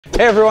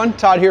Hey everyone,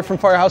 Todd here from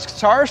Firehouse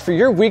Guitars for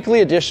your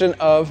weekly edition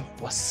of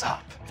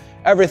Wassup.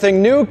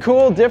 Everything new,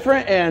 cool,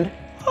 different, and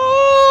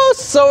oh,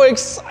 so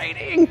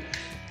exciting!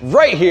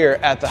 Right here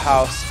at the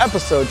house,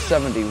 episode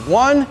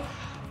 71.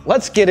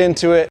 Let's get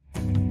into it.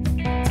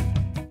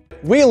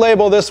 We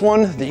label this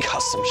one the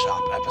Custom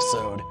Shop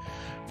episode.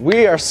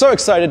 We are so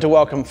excited to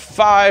welcome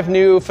 5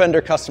 new Fender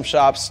custom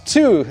shops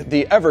to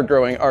the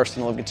ever-growing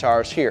arsenal of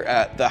guitars here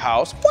at the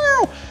house.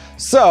 Wow!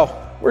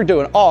 So, we're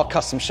doing all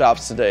custom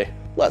shops today.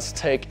 Let's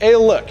take a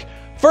look.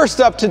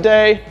 First up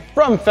today,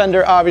 from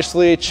Fender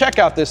obviously, check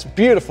out this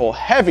beautiful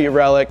heavy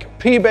relic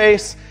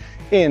P-Bass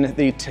in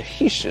the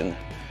Tahitian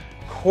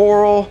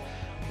coral.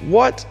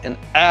 What an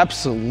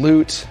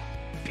absolute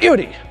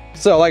beauty.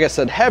 So like I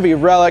said, heavy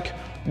relic,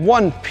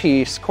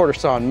 one-piece quarter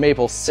sawn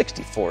maple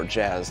 64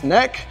 jazz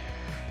neck,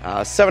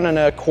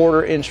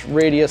 7¼ inch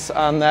radius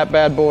on that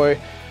bad boy,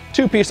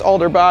 2-piece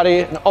alder body,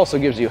 and also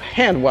gives you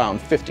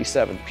hand-wound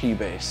 57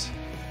 P-Bass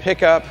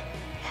pickup,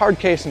 hard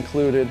case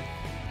included.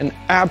 An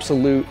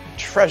absolute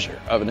treasure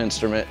of an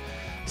instrument.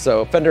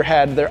 So Fender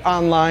had their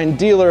online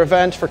dealer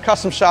event for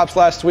custom shops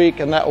last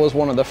week, and that was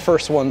one of the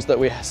first ones that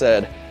we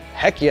said,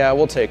 heck yeah,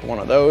 we'll take one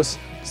of those.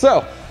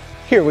 So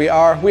here we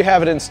are, we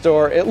have it in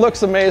store. It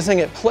looks amazing,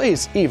 it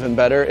plays even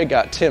better. It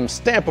got Tim's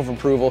stamp of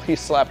approval. He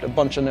slapped a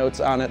bunch of notes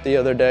on it the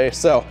other day.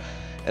 So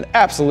an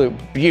absolute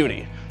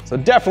beauty. So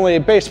definitely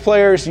bass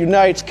players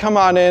unite, come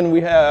on in.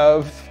 We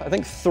have, I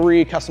think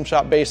 3 custom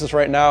shop basses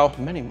right now,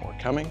 many more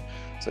coming.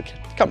 So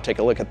come take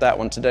a look at that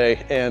one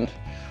today and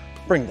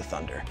bring the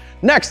thunder.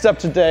 Next up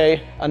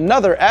today,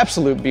 another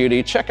absolute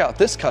beauty. Check out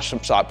this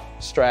custom shop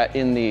Strat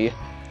in the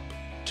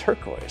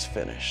turquoise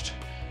finished.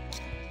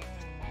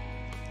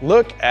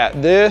 Look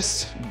at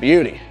this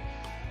beauty.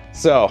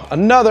 So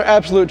another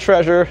absolute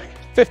treasure,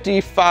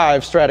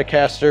 65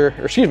 Stratocaster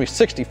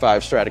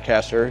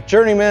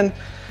Journeyman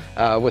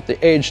with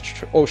the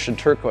aged ocean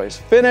turquoise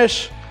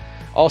finish.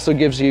 Also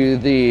gives you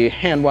the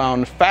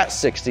hand-wound Fat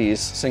 60s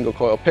single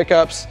coil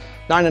pickups.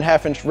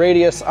 9½ inch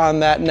radius on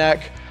that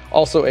neck,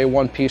 also a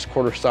one-piece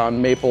quarter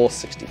sawn maple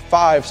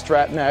 65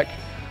 Strat neck.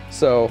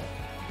 So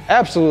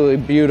absolutely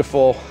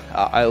beautiful.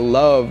 I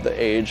love the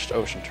aged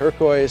ocean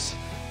turquoise.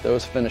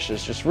 Those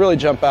finishes just really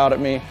jump out at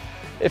me.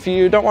 If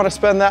you don't want to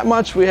spend that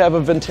much, we have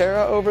a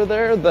Ventera over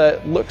there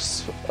that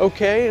looks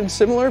okay and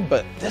similar,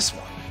 but this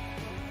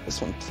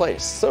one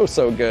plays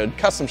so good.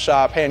 Custom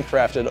shop,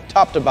 handcrafted,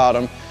 top to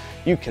bottom.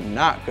 You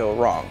cannot go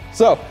wrong.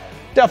 So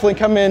definitely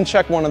come in,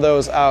 check one of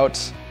those out.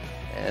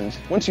 And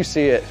once you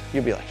see it,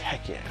 you'll be like,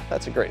 heck yeah,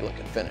 that's a great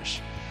looking finish.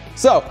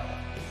 So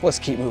let's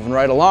keep moving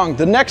right along.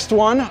 The next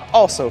one,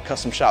 also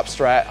custom shop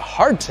Strat,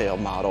 Hardtail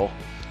model.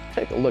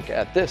 Take a look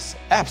at this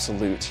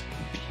absolute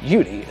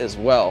beauty as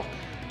well.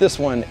 This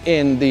one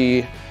in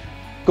the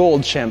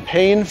gold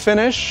champagne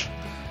finish.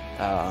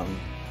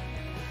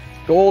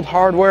 Gold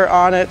hardware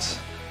on it.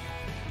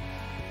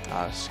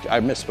 I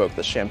misspoke,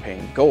 the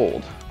champagne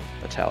gold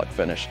metallic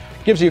finish.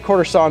 Gives you a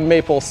quarter sawn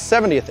maple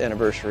 70th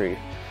anniversary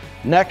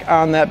neck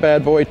on that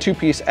bad boy,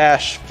 2-piece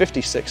ash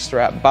 56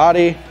 Strat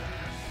body.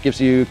 Gives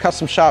you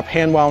custom shop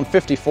hand-wound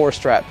 54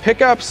 Strat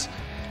pickups.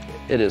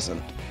 It is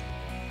an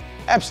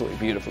absolutely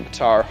beautiful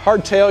guitar.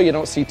 Hardtail, you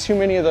don't see too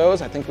many of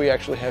those. I think we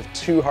actually have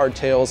 2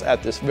 hardtails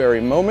at this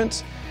very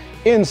moment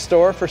in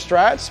store for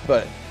Strats,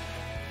 but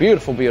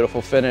beautiful,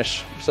 beautiful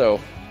finish. So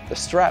the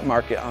Strat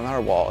market on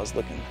our wall is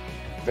looking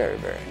very,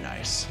 very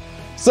nice.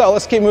 So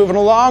let's keep moving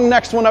along.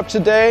 Next one up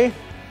today,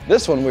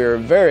 this one we are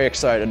very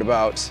excited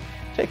about.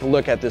 Take a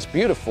look at this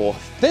beautiful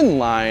thin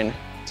line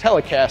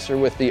Telecaster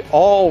with the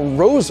all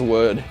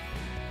rosewood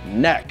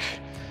neck.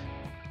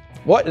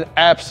 What an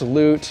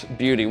absolute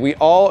beauty. We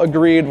all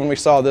agreed when we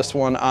saw this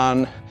one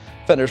on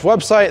Fender's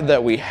website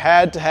that we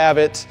had to have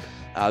it.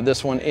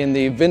 This one in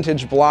the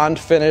vintage blonde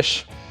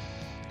finish.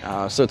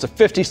 So it's a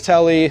 50s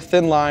Tele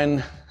thin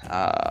line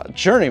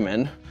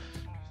Journeyman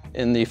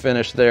in the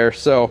finish there.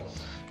 So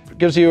it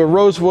gives you a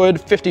rosewood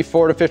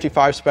 54 to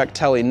 55 spec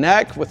Tele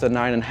neck with a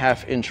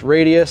 9½ inch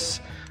radius.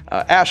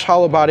 Ash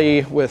hollow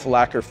body with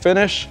lacquer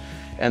finish,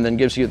 and then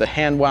gives you the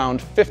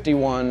hand-wound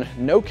 51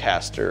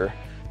 no-caster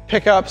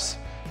pickups.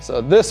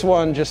 So this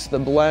one, just the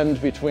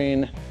blend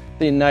between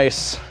the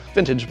nice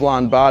vintage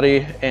blonde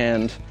body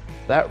and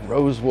that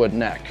rosewood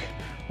neck,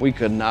 we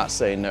could not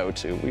say no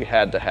to. We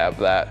had to have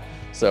that.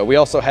 So we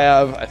also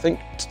have, I think,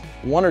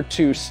 1 or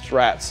 2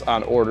 Strats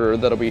on order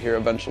that'll be here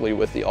eventually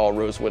with the all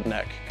rosewood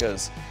neck,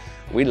 because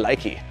we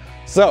like it.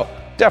 So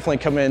definitely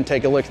come in and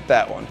take a look at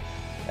that one.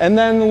 And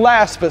then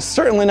last but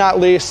certainly not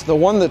least, the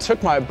one that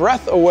took my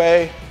breath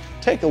away,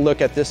 take a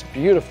look at this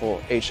beautiful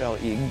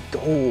HLE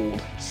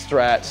gold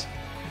Strat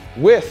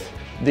with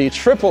the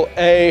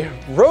AAA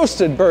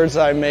roasted bird's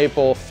eye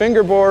maple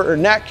fingerboard, or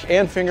neck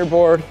and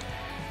fingerboard.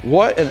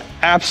 What an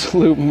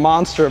absolute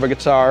monster of a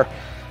guitar.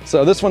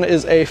 So this one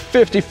is a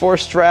 54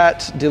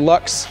 Strat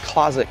Deluxe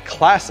Closet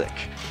Classic.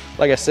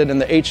 Like I said, in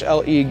the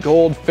HLE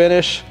gold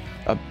finish.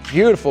 A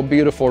beautiful,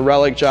 beautiful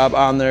relic job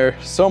on there.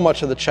 So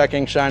much of the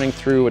checking shining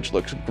through, which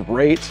looks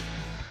great.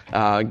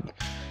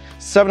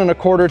 7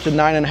 1/4 to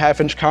 9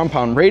 1/2 inch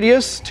compound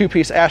radius,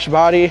 2-piece ash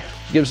body,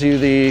 gives you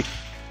the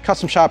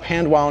custom shop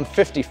hand wound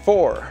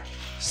 54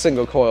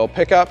 single coil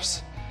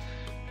pickups,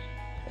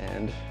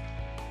 and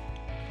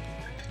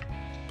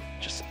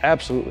just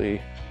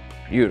absolutely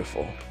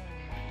beautiful.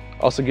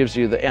 Also gives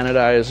you the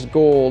anodized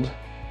gold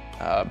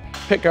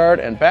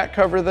pickguard and back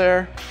cover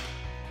there,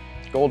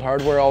 gold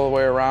hardware all the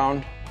way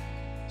around.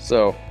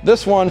 So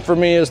this one for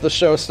me is the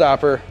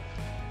showstopper.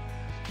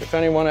 If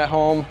anyone at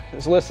home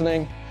is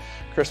listening,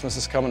 Christmas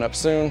is coming up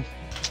soon.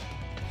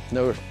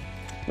 No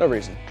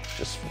reason,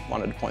 just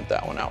wanted to point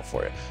that one out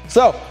for you.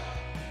 So,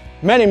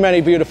 many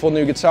beautiful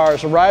new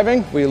guitars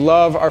arriving. We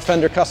love our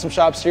Fender custom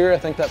shops here. I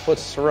think that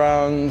puts us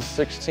around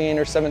 16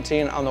 or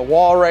 17 on the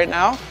wall right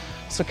now.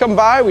 So come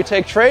by, we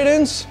take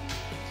trade-ins,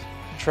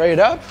 trade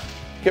up,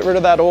 get rid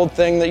of that old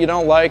thing that you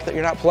don't like, that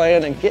you're not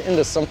playing, and get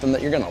into something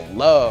that you're gonna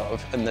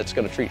love and that's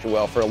gonna treat you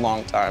well for a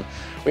long time.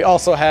 We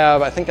also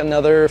have, I think,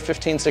 another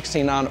 15,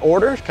 16 on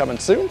order coming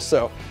soon,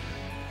 so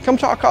come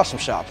to our custom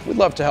shop. We'd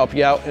love to help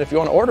you out, and if you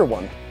wanna order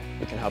one,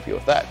 we can help you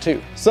with that too.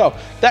 So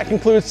that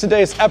concludes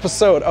today's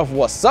episode of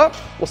What's Up.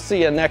 We'll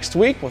see you next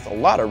week with a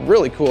lot of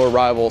really cool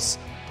arrivals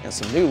and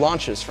some new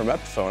launches from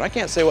Epiphone. I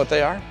can't say what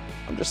they are,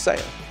 I'm just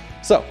saying.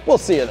 So we'll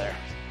see you there.